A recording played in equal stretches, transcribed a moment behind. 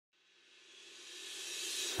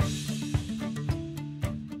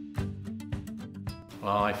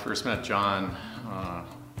Well, I first met John,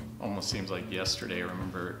 almost seems like yesterday. I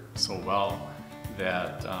remember it so well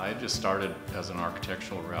that I had just started as an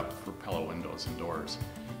architectural rep for Pella Windows and Doors.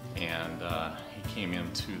 And he came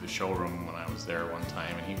into the showroom when I was there one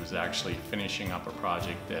time, and he was actually finishing up a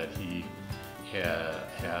project that he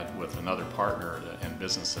had with another partner and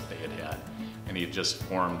business that they had. And he had just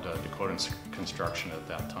formed Dakota Construction at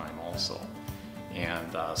that time also.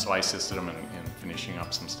 And so I assisted him in finishing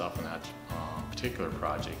up some stuff in that particular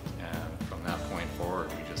project, and from that point forward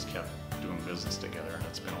we just kept doing business together, and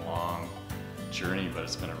it's been a long journey, but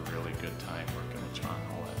it's been a really good time working with John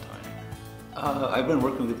all that time. I've been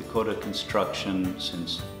working with Dakota Construction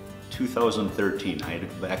since 2013. I had to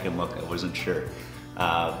go back and look, I wasn't sure.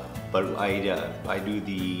 But I do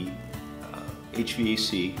the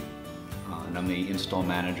HVAC, and I'm the install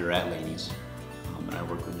manager at Laney's, and I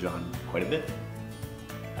work with John quite a bit.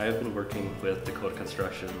 I have been working with Dakota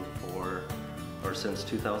Construction since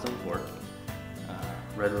 2004.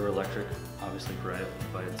 Red River Electric obviously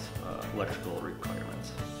provides electrical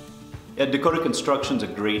requirements. Yeah, Dakota Construction's a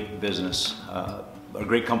great business, a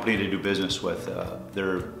great company to do business with.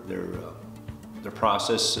 Their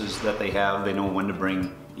processes that they have, they know when to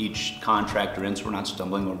bring each contractor in so we're not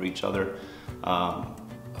stumbling over each other. The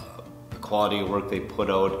quality of work they put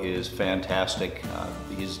out is fantastic.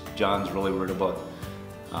 John's really worried about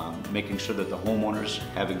making sure that the homeowners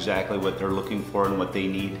have exactly what they're looking for and what they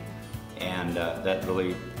need, and that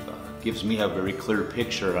really gives me a very clear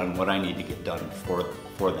picture on what I need to get done for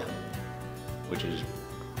them, which is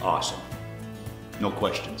awesome. No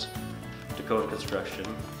questions. Dakota Construction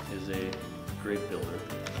is a great builder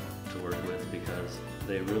to work with because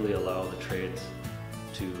they really allow the trades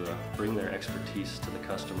to bring their expertise to the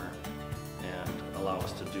customer and allow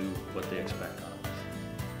us to do what they expect of us.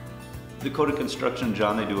 Dakota Construction,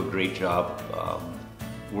 John, they do a great job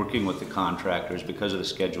working with the contractors because of the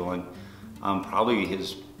scheduling. Probably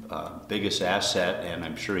his biggest asset, and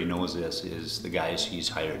I'm sure he knows this, is the guys he's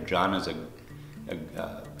hired. John is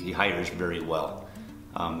he hires very well.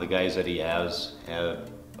 The guys that he has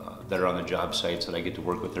that are on the job sites that I get to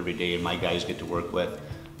work with every day and my guys get to work with,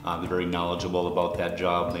 they're very knowledgeable about that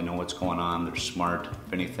job. They know what's going on, they're smart.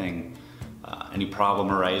 If anything, any problem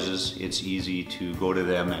arises, it's easy to go to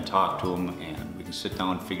them and talk to them, and we can sit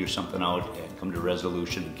down and figure something out and come to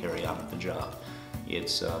resolution and carry on with the job.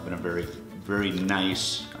 It's been a very, very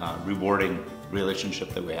nice, rewarding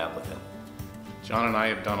relationship that we have with them. John and I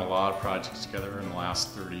have done a lot of projects together in the last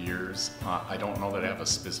 30 years. I don't know that I have a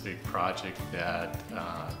specific project that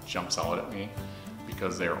jumps out at me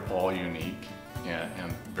because they're all unique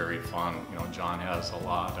and very fun. You know, John has a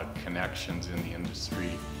lot of connections in the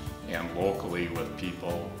industry and locally with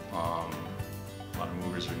people, a lot of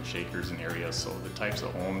movers and shakers in areas. So the types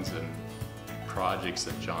of homes and projects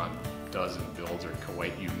that John does and builds are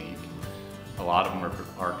quite unique. A lot of them are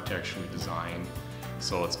architecturally designed.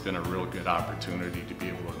 So it's been a real good opportunity to be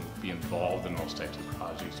able to be involved in those types of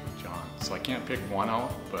projects with John. So I can't pick one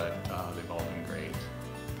out, but they've all been great.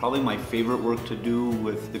 Probably my favorite work to do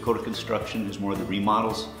with Dakota Construction is more the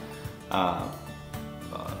remodels.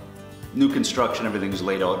 New construction, everything's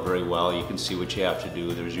laid out very well. You can see what you have to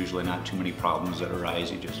do. There's usually not too many problems that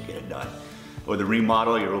arise, you just get it done. With the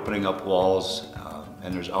remodel, you're opening up walls,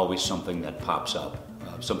 and there's always something that pops up,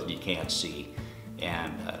 something you can't see.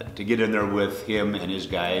 And to get in there with him and his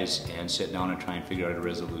guys and sit down and try and figure out a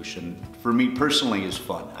resolution, for me personally, is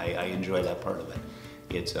fun. I enjoy that part of it.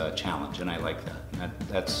 It's a challenge, and I like that. And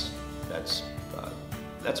that's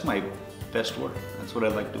my best work. That's what I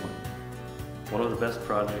like doing. One of the best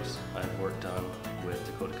projects I've worked on with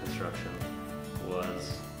Dakota Construction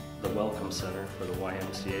was the Welcome Center for the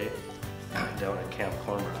YMCA down at Camp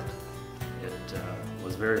Cormorant. It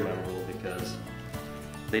was very memorable because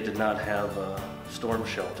they did not have a storm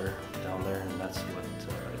shelter down there, and that's what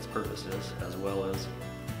its purpose is, as well as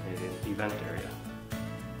an event area.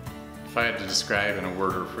 If I had to describe in a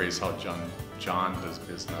word or phrase how John does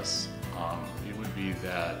business, it would be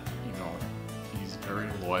that, you know, he's very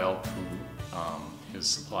loyal to his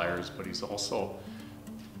suppliers, but he's also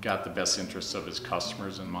got the best interests of his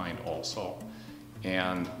customers in mind also.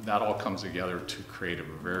 And that all comes together to create a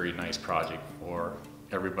very nice project for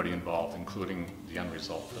everybody involved, including the end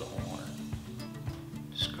result for the homeowner.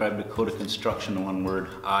 Describe Dakota Construction in one word.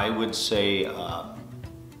 I would say that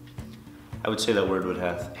word would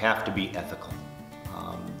have to be ethical.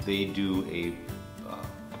 They do a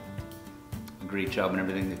great job in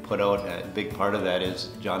everything they put out. A big part of that is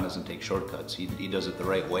John doesn't take shortcuts. He does it the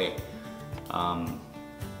right way.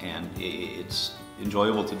 And it's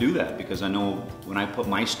enjoyable to do that because I know when I put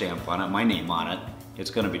my stamp on it, my name on it, it's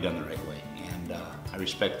going to be done the right way. And I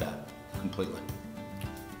respect that completely.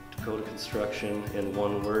 Dakota Construction, in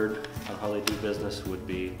one word, on how they do business would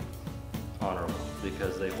be honorable,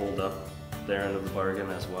 because they hold up their end of the bargain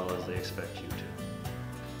as well as they expect you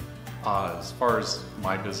to. As far as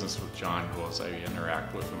my business with John goes, I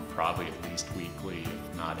interact with him probably at least weekly,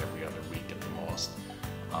 if not every other week at the most.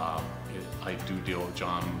 I do deal with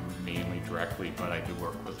John mainly directly, but I do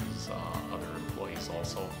work with his other employees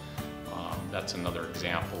also. That's another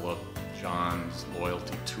example of John's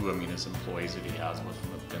loyalty to him. I mean, his employees that he has with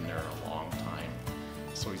him have been there a long time.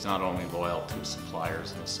 So he's not only loyal to his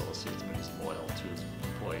suppliers and associates, but he's loyal to his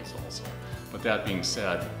employees also. But that being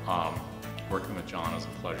said, working with John is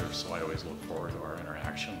a pleasure, so I always look forward to our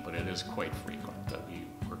interaction, but it is quite frequent that we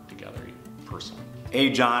work together personally.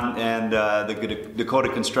 Hey, John and the Dakota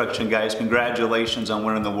Construction guys, congratulations on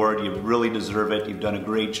winning the award. You really deserve it. You've done a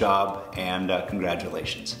great job, and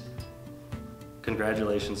congratulations.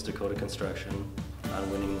 Congratulations, Dakota Construction,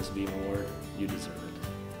 on winning this BEAM award. You deserve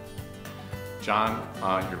it. John,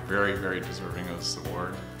 you're very, very deserving of this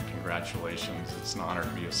award. Congratulations. It's an honor to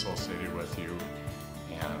be associated with you.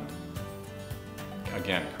 And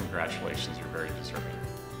again, congratulations. You're very deserving.